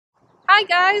Hi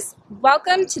guys,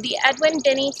 welcome to the Edwin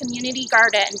Binney Community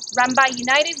Garden, run by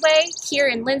United Way here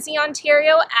in Lindsay,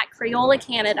 Ontario at Crayola,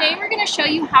 Canada. Today we're going to show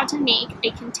you how to make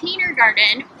a container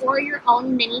garden or your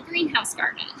own mini greenhouse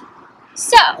garden.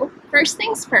 So, first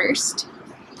things first,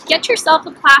 get yourself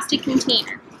a plastic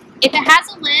container. If it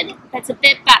has a lid, that's a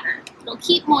bit better. It'll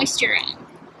keep moisture in.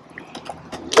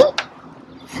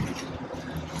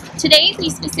 Today we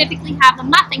specifically have a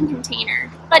muffin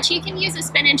container, but you can use a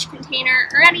spinach container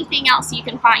or anything else you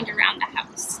can find around the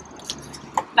house.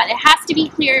 But it has to be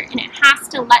clear and it has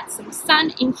to let some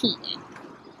sun and heat in.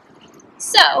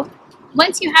 So,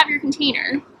 once you have your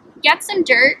container, get some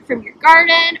dirt from your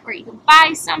garden or you can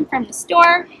buy some from the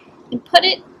store and put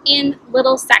it in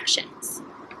little sections.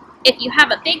 If you have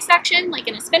a big section, like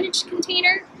in a spinach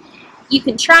container, you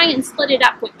can try and split it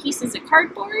up with pieces of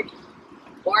cardboard,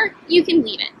 or you can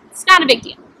leave it. It's not a big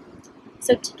deal.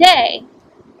 So today,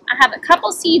 I have a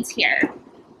couple seeds here,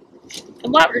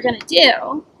 and what we're going to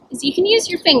do is you can use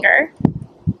your finger,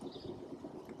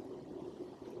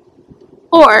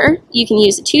 or you can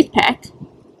use a toothpick,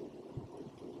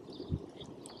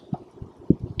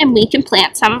 and we can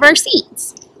plant some of our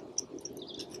seeds.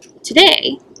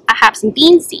 Today, I have some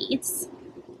bean seeds.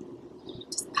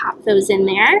 Just pop those in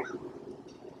there.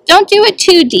 Don't do it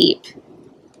too deep.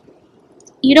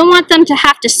 You don't want them to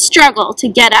have to struggle to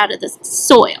get out of the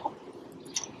soil.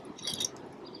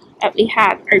 But we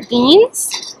have our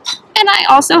beans, and I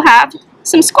also have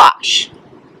some squash.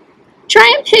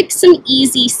 Try and pick some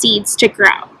easy seeds to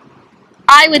grow.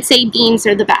 I would say beans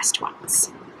are the best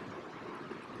ones.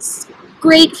 It's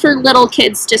great for little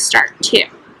kids to start too.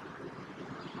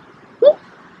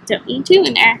 Don't need two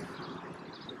in there.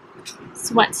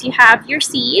 So once you have your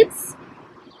seeds,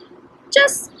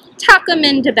 just tuck them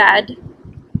into bed.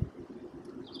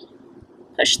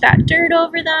 Push that dirt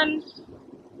over them.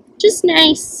 Just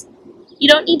nice. You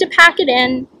don't need to pack it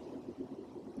in.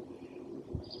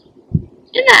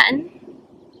 And then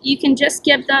you can just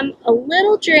give them a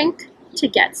little drink to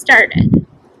get started.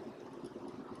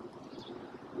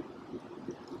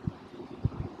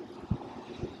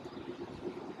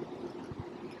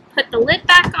 Put the lid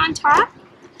back on top.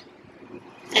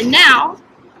 And now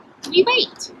we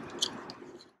wait.